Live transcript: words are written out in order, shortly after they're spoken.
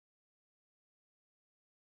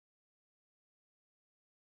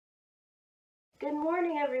Good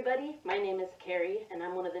morning, everybody. My name is Kari, and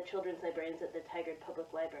I'm one of the children's librarians at the Tigard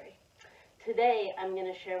Public Library. Today, I'm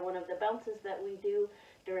going to share one of the bounces that we do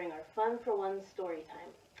during our Fun for One story time.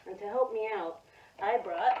 And to help me out, I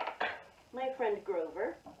brought my friend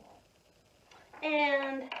Grover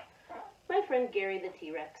and my friend Gary the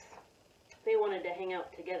T-Rex. They wanted to hang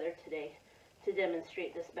out together today to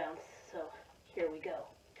demonstrate this bounce, so here we go.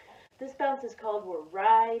 This bounce is called We're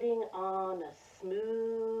Riding on a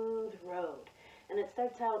Smooth Road. And it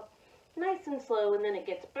starts out nice and slow, and then it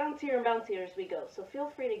gets bouncier and bouncier as we go. So feel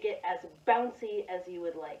free to get as bouncy as you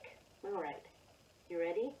would like. All right, you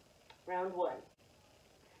ready? Round one.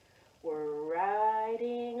 We're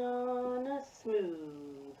riding on a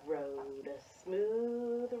smooth road, a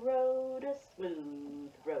smooth road, a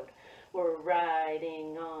smooth road. We're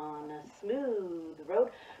riding on a smooth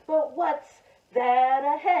road, but what's that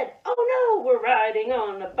ahead? Oh no, we're riding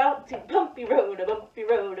on a bouncy, bumpy road, a bumpy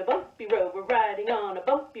road, a bumpy road. We're riding on a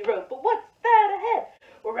bumpy road, but what's that ahead?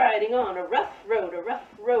 We're riding on a rough road, a rough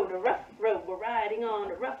road, a rough road. We're riding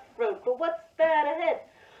on a rough road, but what's that ahead?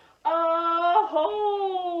 Oh!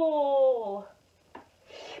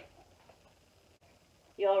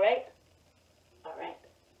 You all right? All right.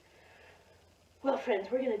 Well, friends,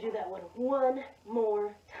 we're going to do that one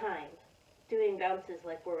more time. Doing bounces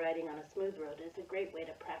like we're riding on a smooth road is a great way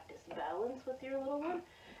to practice balance with your little one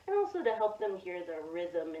and also to help them hear the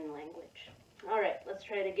rhythm in language. All right, let's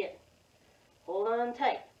try it again. Hold on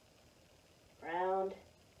tight. Round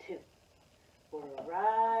two. We're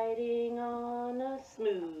riding on a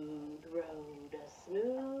smooth road, a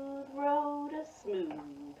smooth road, a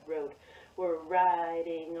smooth road. We're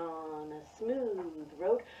riding on a smooth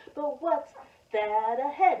road, but what's that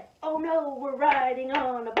ahead? Oh no, we're riding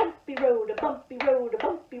on a bumpy road, a bumpy road, a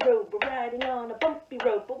bumpy road. We're riding on a bumpy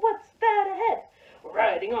road, but what's that ahead? We're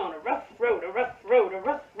riding on a rough road, a rough road, a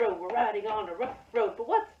rough road. We're riding on a rough road, but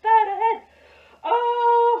what's that ahead?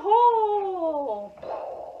 Oh!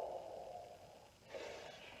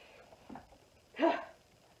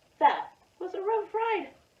 That was a rough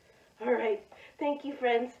ride. All right, thank you,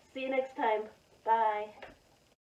 friends. See you next time. Bye.